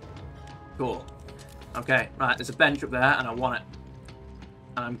appear. Cool. Okay. Right. There's a bench up there, and I want it.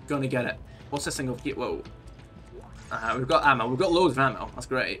 And I'm gonna get it. What's this thing over here? Whoa. We've got ammo. We've got loads of ammo. That's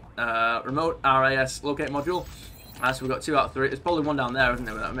great. Remote RAS locate module. So we've got 2 out of 3. There's probably one down there, isn't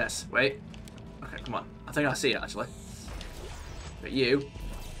there, without a miss? Wait. Okay, come on. I think I see it, actually. But you.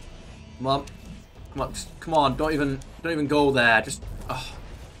 Come on. Come on. Don't even go there. Just. Oh.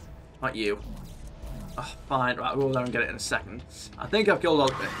 Not you. Oh, fine. Right, we'll go there and get it in a second. I think I've killed all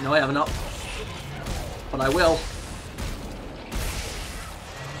of it. No, I have not. But I will.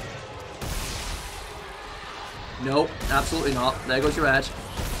 Nope, absolutely not. There goes your edge.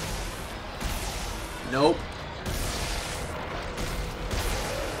 Nope.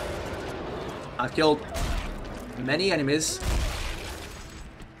 I've killed many enemies.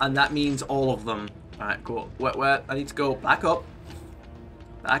 And that means all of them. Alright, cool. Where? I need to go back up.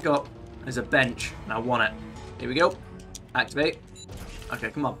 Back up. There's a bench, and I want it. Here we go. Activate. Okay,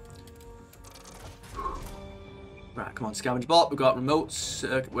 come on. Right, come on, scavenge bot. We've got remotes,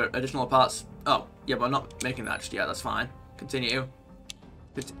 additional parts. Oh, yeah, but I'm not making that just yet. That's fine. Continue.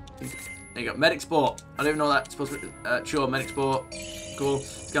 There you go. Medic sport. I don't even know that's supposed to be. Sure, medic sport. Cool.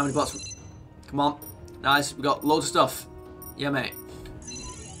 Scavenge bots. Come on. Nice. We got loads of stuff. Yeah, mate.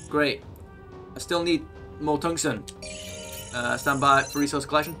 Great. I still need more tungsten. Stand by for resource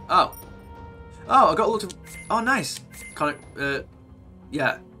collection. Oh. Oh, I got loads of. Oh, nice.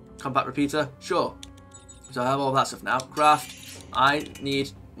 Yeah. Combat repeater. Sure. So I have all that stuff now. Craft. I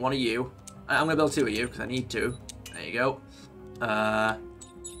need one of you. I'm going to build two of you because I need two. There you go.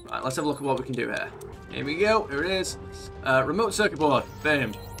 Right, let's have a look at what we can do here. Here we go. Here it is. Remote circuit board.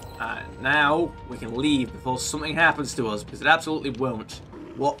 Boom. Now we can leave before something happens to us because it absolutely won't.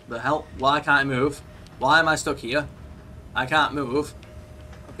 What the hell? Why can't I move? Why am I stuck here? I can't move.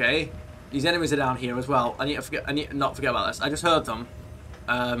 Okay. These enemies are down here as well. I need to not forget about this. I just heard them.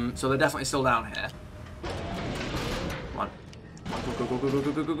 So they're definitely still down here. Come on.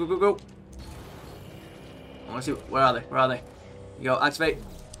 Go. I want to see. Where are they? Where are they? You go. Activate.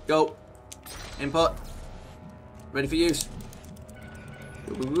 Go. Input. Ready for use.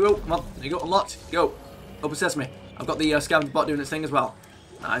 Go. Come on. There you go. Unlocked. Go. Open sesame. I've got the scavenger bot doing its thing as well.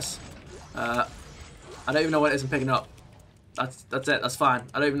 Nice. I don't even know what it is I'm picking up. That's it. That's fine.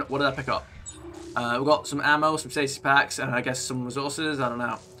 I don't even know. What did I pick up? We've got some ammo, some stasis packs, and I guess some resources. I don't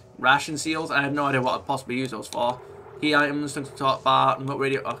know. Ration seals. I have no idea what I'd possibly use those for. Key items, tungsten top bar, remote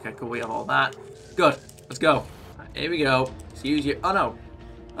radio. Okay, cool. We have all that. Good. Let's go. Right, here we go. Let's use your. Oh no.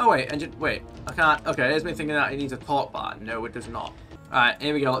 Oh wait. Engine. Wait. I can't. Okay. There's me thinking that it needs a torque bar. No, it does not. All right.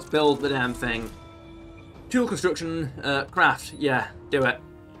 Here we go. Let's build the damn thing. Tool construction. Craft. Yeah. Do it.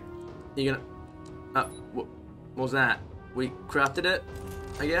 You're gonna. What was that? We crafted it,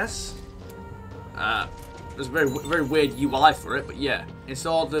 I guess. There's a very weird UI for it, but yeah.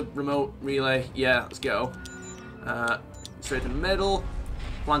 Install the remote relay. Yeah, let's go. Straight to the middle.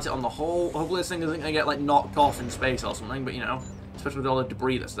 Plant it on the hole. Hopefully this thing isn't gonna get like knocked off in space or something, but you know, especially with all the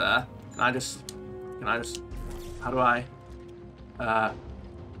debris that's there. Can I just? How do I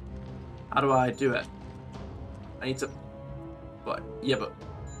do it? I need to. But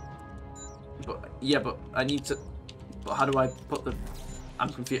I need to. But how do I put the? I'm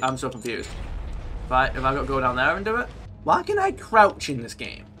confused. I'm so confused. If I got to go down there and do it? Why can I crouch in this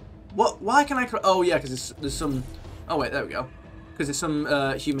game? What? Why can I crouch? Oh yeah, because there's some. Oh wait, there we go. Because there's some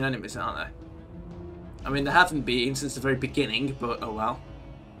human enemies, aren't there? I mean, there haven't been since the very beginning, but oh well.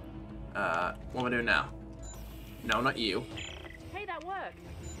 What am I doing now? No, not you. Hey, that worked.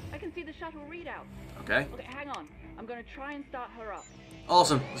 I can see the shuttle readout. Okay. Okay, hang on. I'm gonna try and start her up.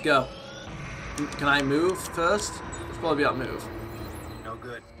 Awesome. Let's go. Can I move first? Let's probably be able to move. No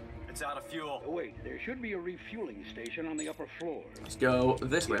good. It's out of fuel. Oh, wait, there should be a refueling station on the upper floor. Let's go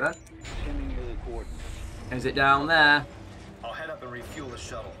this way then. Sending you the coordinates. Is it down there? I'll head up and refuel the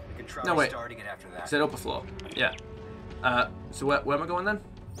shuttle. We can try No, wait. starting it after that. Is it upper floor? Yeah. So where am I going then?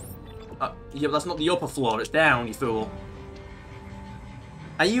 Yeah, but that's not the upper floor. It's down, you fool.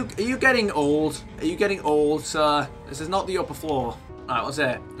 Are you getting old? Are you getting old, sir? This is not the upper floor. Alright, what's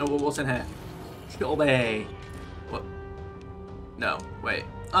it? No, what's in here? Shuttle bay. What? No, wait.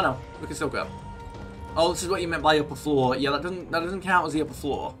 Oh no, we can still go. Oh, this is what you meant by upper floor. Yeah, that doesn't count as the upper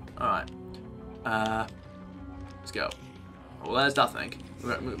floor. Alright. Let's go. Well, there's that thing.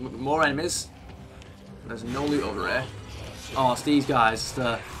 More enemies. There's no loot over here. Oh, it's these guys. It's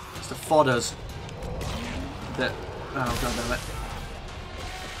the fodders. That. Oh, god damn it.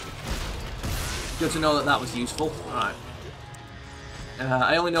 Good to know that that was useful. Alright.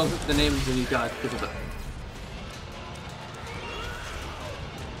 I only know the names of these guys because of it.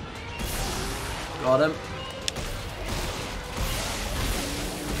 Got him.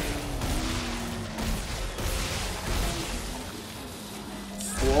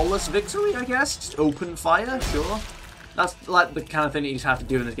 Flawless victory, I guess? Just open fire, sure. That's like the kind of thing that you just have to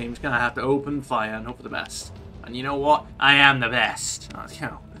do in this game. You just kind of have to open fire and hope for the best. And you know what? I am the best.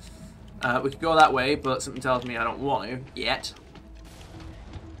 We could go that way, but something tells me I don't want to yet.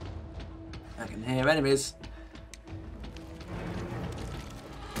 I can hear enemies.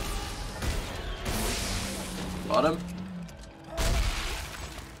 Got him.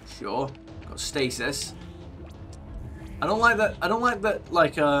 Sure. Got stasis. I don't like that.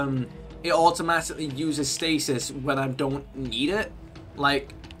 Like it automatically uses stasis when I don't need it.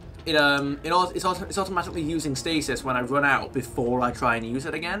 Like it's automatically using stasis when I run out before I try and use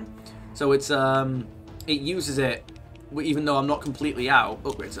it again. So it's it uses it even though I'm not completely out.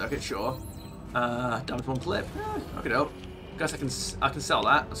 Upgrade circuit, sure. Damage 1 clip. Okay, dope. Guess I can sell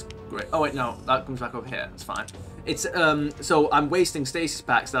that. That's great. Oh wait, no, that comes back over here. That's fine. It's so I'm wasting stasis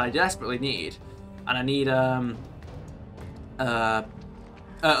packs that I desperately need, and I need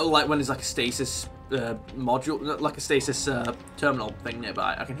like when there's like a stasis module, like a stasis terminal thing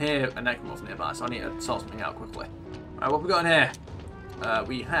nearby. I can hear a necromorph nearby, so I need to sort something out quickly. All right, what have we got in here?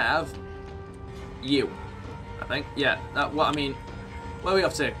 We have you, I think. Yeah. What I mean, where are we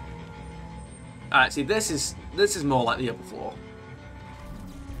up to? All right. See, this is more like the upper floor.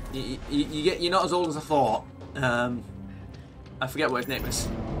 You're not as old as I thought. I forget what his name is.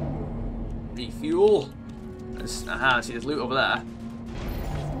 Refuel. Aha, see there's loot over there.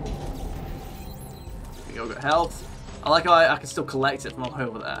 We go, got health. I like how I can still collect it from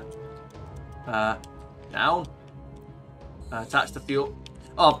over there. Down. Attach the fuel.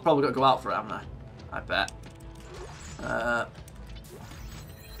 Oh, I've probably got to go out for it, haven't I? I bet.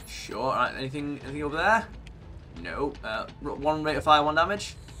 Sure. Alright, anything over there? No. 1 rate of fire, 1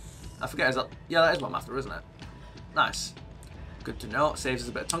 damage. I forget, is that... Yeah, that is what I'm after, isn't it? Nice. Good to know. Saves us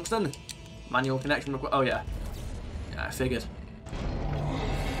a bit of tungsten. Manual connection required. Oh, yeah. Yeah, I figured.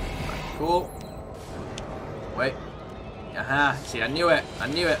 Right, cool. Wait. Aha. See, I knew it. I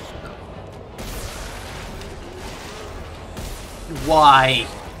knew it. Why?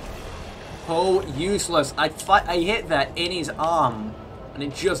 Oh, useless. I hit that in his arm, and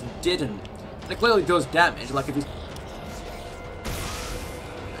it just didn't. And it clearly does damage. Like if he's...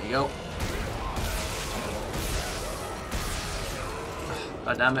 There you go.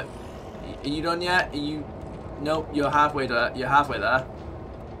 God damn it. Are you done yet? Are you... Nope, you're halfway there. You're halfway there.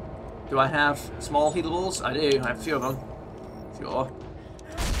 Do I have small healables? I do. I have a few of them. Sure.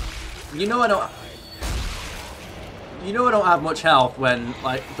 You know I don't... You know I don't have much health when,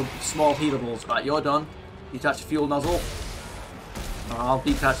 like, the small healables. Right, you're done. Detach the fuel nozzle. Oh, I'll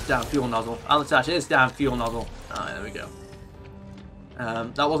detach the damn fuel nozzle. I'll attach this damn fuel nozzle. Alright, there we go.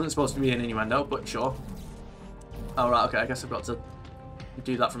 That wasn't supposed to be an innuendo, but sure. Oh, right, okay, I guess I've got to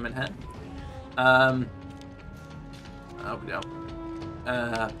do that from in here. Okay,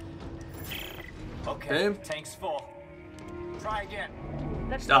 Okay, boom. tank's full. Try again.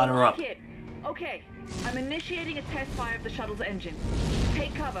 That's Start not her up. like it. Okay, I'm initiating a test fire of the shuttle's engine.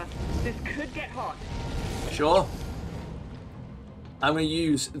 Take cover. This could get hot. Sure. I'm going to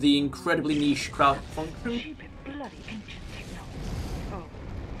use the incredibly niche crowd function. Stupid bloody ancient technology.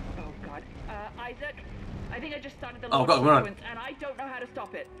 Oh God. Isaac, I think I just started the Oh, launch God, we're on. sequence, and I don't know how to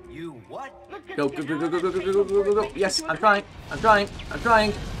stop it. You what? Look, Go, go, go, go, go, go, go, go, go, go, go. Yes, I'm trying. I'm trying. I'm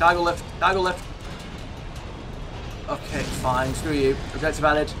trying. Cargo lift. Cargo lift. Okay, fine. Screw you. Objective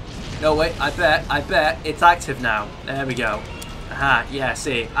added. No, wait. I bet it's active now. There we go. Aha. Yeah,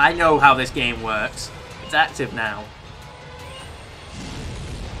 see. I know how this game works. It's active now.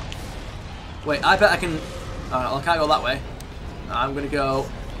 Wait, I bet I can... Alright, I can't go that way. I'm gonna go...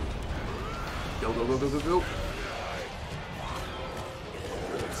 Go, go, go, go, go, go.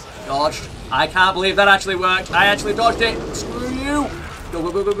 Dodged. I can't believe that actually worked. I actually dodged it. Screw you. Go,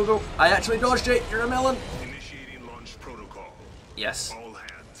 go, go, go, go, go. I actually dodged it. You're a melon. Initiating launch protocol. Yes. All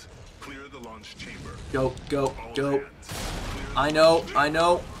hands, clear the launch chamber. Go, go, All go. hands, I know, I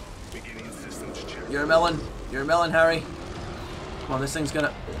know. beginning systems check. You're a melon. You're a melon, Harry. Come on, this thing's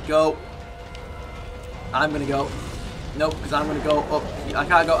gonna go. I'm gonna go. Nope, because I'm gonna go up. I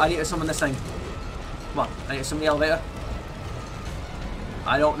can't go. I need to summon this thing. Come on, I need to summon the elevator.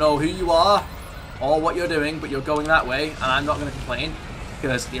 I don't know who you are or what you're doing, but you're going that way, and I'm not gonna complain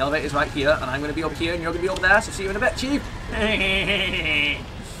because the elevator's right here, and I'm gonna be up here, and you're gonna be over there. So see you in a bit, Chief. It's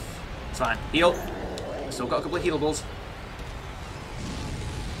fine. Heal. I've still got a couple of healables.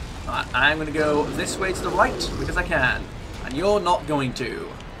 Alright, I'm gonna go this way to the right because I can, and you're not going to.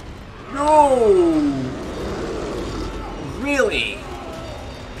 No! Really?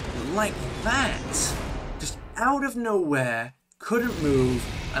 Like that? Just out of nowhere, couldn't move,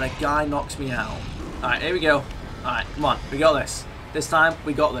 and a guy knocks me out. Alright, here we go. Alright, come on, we got this. This time,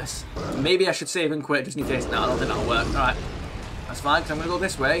 we got this. Maybe I should save and quit just in case. No, I don't think that'll work. Alright, that's fine, because I'm going to go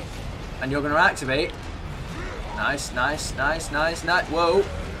this way, and you're going to activate. Nice, nice, nice, nice, nice. Whoa.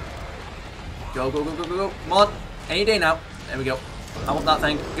 Go, go, go, go, go, go. Come on. Any day now. There we go. I want that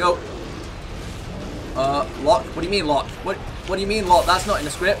thing. Go. Lock? What do you mean lock? What do you mean lock? That's not in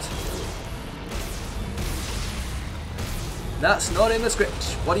the script. That's not in the script.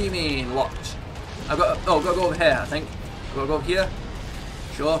 What do you mean locked? I've got to, gotta go over here, I think. Gotta go over here.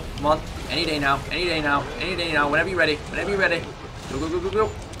 Sure, come on. Any day now. Any day now. Any day now. Whenever you're ready. Whenever you're ready. Go, go, go, go,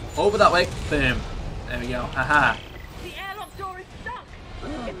 go. Over that way. Boom. There we go. Haha. The airlock door is stuck.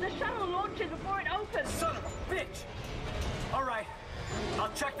 If the shuttle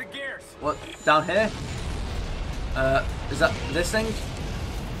I'll check the gears. What? Down here? Is that this thing?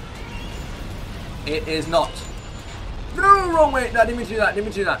 It is not. No, wrong way. No, I didn't mean to do that. Didn't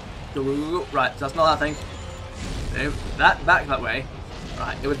mean to do that. Right, so that's not that thing. No, that back that way.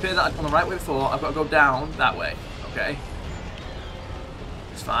 Right, it would appear that I'd gone the right way before. I've got to go down that way. Okay.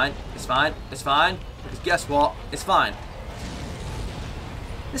 It's fine. It's fine. It's fine. Because guess what? It's fine.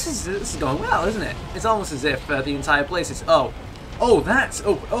 This is going well, isn't it? It's almost as if the entire place is. Oh, that's.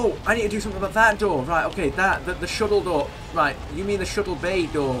 Oh! I need to do something about that door. Right. Okay. The shuttle door. Right. You mean the shuttle bay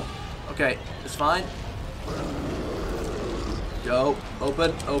door? Okay. It's fine. Go.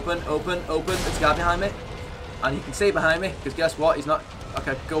 Open. It's a guy behind me, and he can stay behind me because guess what? He's not.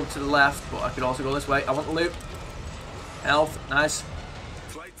 Okay. Go to the left, but I could also go this way. I want the loot. Health. Nice.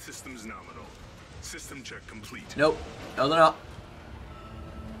 Flight systems nominal. System check complete. Nope. No, they're not.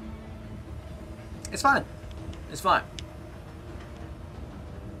 It's fine. It's fine.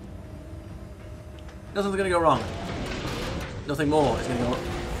 Nothing's gonna go wrong. Nothing more is gonna go wrong.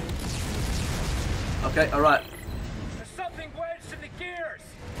 Okay, alright. There's something wedged in the gears.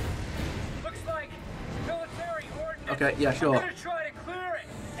 Looks like military ordnance. Okay, yeah, sure. I'm gonna try to clear it.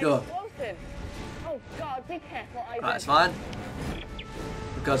 Sure. Explosive. Oh God, be careful, Isaac. Right, it's fine.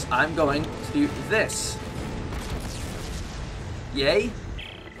 Because I'm going to do this. Yay.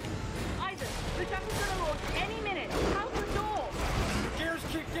 Isaac, the shuttle's gonna launch any minute. How's the door? The gears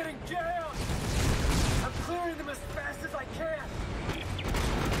keep getting jammed. I'm clearing them as fast as I can.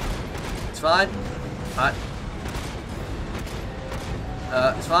 It's fine. Alright.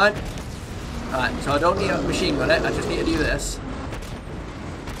 It's fine. Alright, so I don't need a machine gun it, I just need to do this.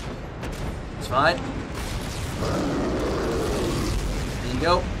 It's fine. There you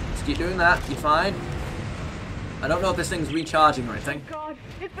go. Just keep doing that, you're fine. I don't know if this thing's recharging or anything. Oh God,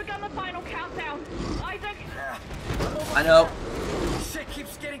 it's begun the final countdown. Isaac! I know. Shit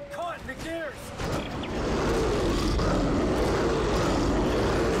keeps getting caught in the gears.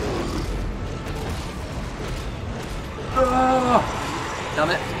 Oh, damn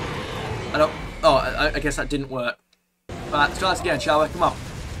it. I don't. Oh, I guess that didn't work. Right, let's try this again, shall we? Come on.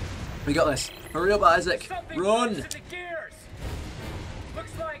 We got this. Hurry up, Isaac. Something Run. wedged in the gears.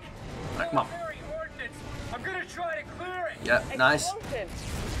 Looks like Right, come on. military ordnance. I'm gonna try to clear it. Yeah, nice. Explosive.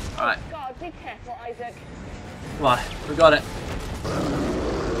 Alright, God, be careful, Isaac. come on. We got it.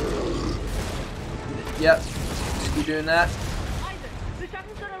 Yep. Just keep doing that. Isaac, the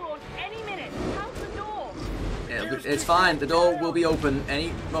shuttle's gonna launch any minute. How's the door? It's fine. The door will be open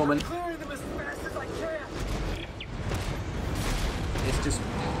any moment. Clearing them as fast as I can. It's just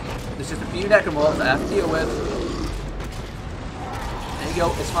a few necromorphs that I have to deal with. There you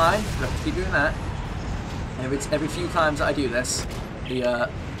go. It's fine. I have to keep doing that. Every few times that I do this, the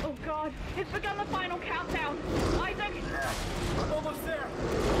Oh God, it's begun the final countdown. Isaac! I'm almost there.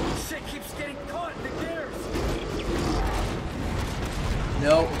 Shit keeps getting caught in the gears.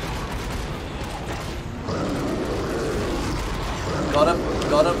 no. Got him.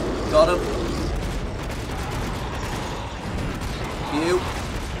 Got him. Got him. You.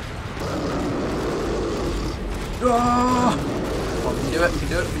 Oh! Come on, we can do it. We can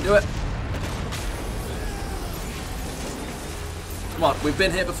do it. We can do it. Come on, we've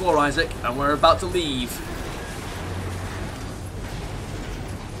been here before, Isaac, and we're about to leave.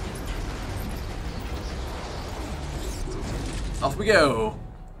 Off we go.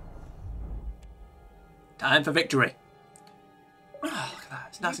 Time for victory. Oh, look at that.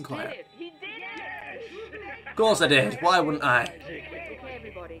 It's nice and quiet. He did it! Of course I did. Why wouldn't I? Okay,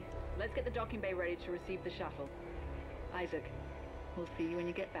 everybody. Let's get the docking bay ready to receive the shuttle. Isaac, we'll see you when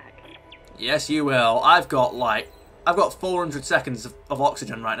you get back. Yes, you will. I've got 400 seconds of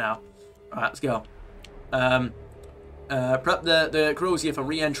oxygen right now. Alright, let's go. Prep the cruiser for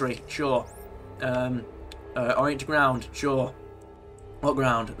re-entry. Sure. Orient to ground. Sure. What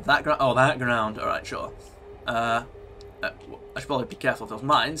ground? That ground? Oh, that ground. Alright, sure. I should probably be careful of those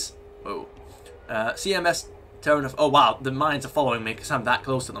mines. Oh. CMS Terran. Oh, wow. The mines are following me because I'm that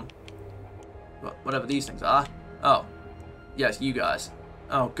close to them. Whatever these things are. Oh. Yes, you guys.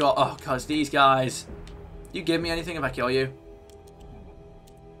 Oh, God. Oh, because these guys. You give me anything if I kill you?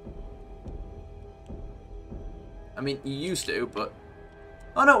 I mean, you used to, but...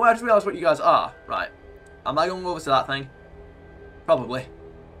 Oh, no, I just realised what you guys are. Right. Am I going over to that thing? Probably.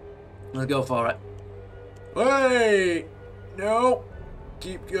 Let's go for it. Wait! No!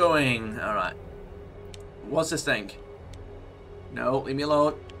 Keep going. Alright. What's this thing? No, leave me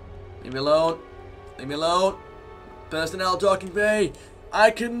alone. Leave me alone. Leave me alone. Personnel docking bay.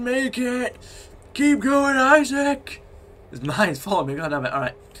 I can make it! Keep going, Isaac! There's mines following me, god damn it.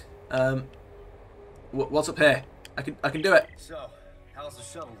 Alright. What's up here? I can do it. So, How's the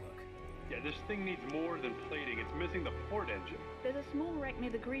shuttle look? Yeah, this thing needs more than plating. It's missing the port engine. There's a small wreck near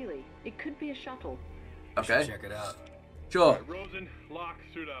the Greeley. It could be a shuttle. Okay. Check it out. Sure. Right, Rosen, lock,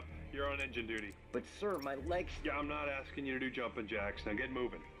 suit up. You're on engine duty. But sir, my legs... Yeah, I'm not asking you to do jumping jacks. Now get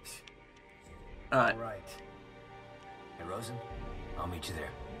moving. Alright. All right. Hey, Rosen, I'll meet you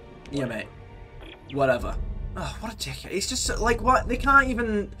there. Yeah, mate. Whatever. Oh, what a dickhead. It's just, like, what? They can't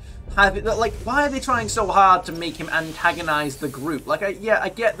even have it. Like, why are they trying so hard to make him antagonize the group? Like, I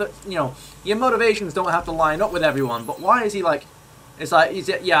get that, you know, your motivations don't have to line up with everyone, but why is he like, it's like,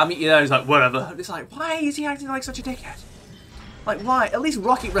 yeah, I'll meet you there. He's like, whatever. It's like, why is he acting like such a dickhead? Like, why? At least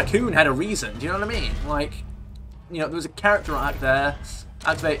Rocket Raccoon had a reason, do you know what I mean? Like, you know, there was a character arc there.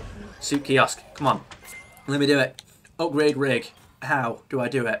 Activate suit kiosk. Come on. Let me do it. Upgrade rig. How do I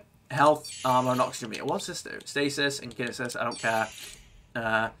do it? Health, armor, and oxygen meter. What's this do? Stasis and kinesis, I don't care.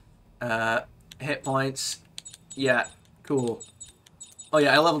 Hit points. Yeah, cool. Oh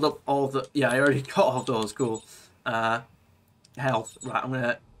yeah, I leveled up all the... Yeah, I already got all of those, cool. Health. Right,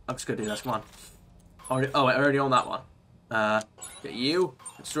 I'm just gonna do this, come on. I already own that one. Get you.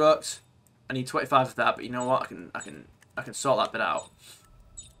 Construct. I need 25 of that, but you know what? I can sort that bit out.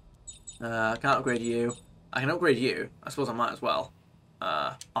 I can't upgrade you. I can upgrade you. I suppose I might as well.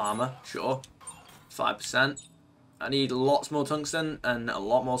 Armor, sure. 5%. I need lots more tungsten and a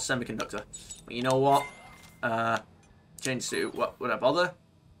lot more semiconductor. But you know what? Change suit. What would I bother?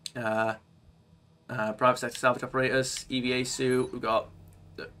 Private sector salvage operators. EVA suit. We've got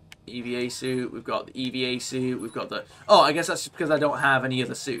the EVA suit. We've got the EVA suit. We've got the... Oh, I guess that's just because I don't have any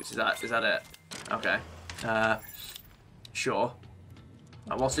other suits. Is that it? Okay. Sure.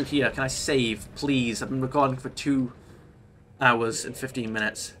 Right, what's through here? Can I save, please? I've been recording for 2 hours and 15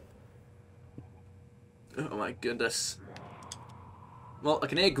 minutes. Oh my goodness. Well, I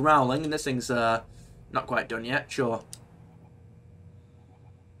can hear growling, and this thing's not quite done yet. Sure.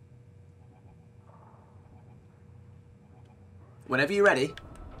 Whenever you're ready.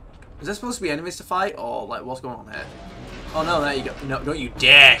 Is there supposed to be enemies to fight, or like what's going on here? Oh no, there you go. No, don't you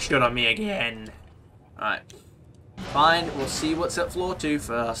dare shoot on me again. Alright. Fine, we'll see what's at floor 2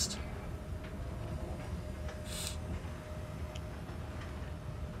 first.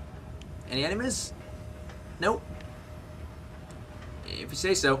 Any enemies? Nope. If you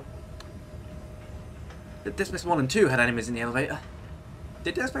say so. Dead Space 1 and 2 had enemies in the elevator.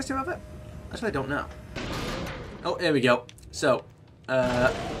 Did Dead Space 2 have it? Actually, I don't know. Oh, here we go. So,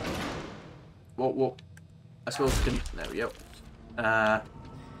 whoa. I suppose we can... There we go.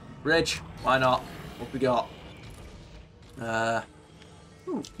 Bridge. Why not? What we got?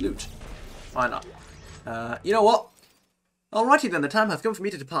 Ooh, loot. Why not? You know what? Alrighty then, the time hath come for me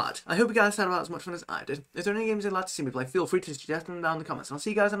to depart. I hope you guys had about as much fun as I did. If there are any games you'd like to see me play, feel free to suggest them down in the comments. And I'll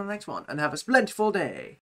see you guys on the next one, and have a splendid day.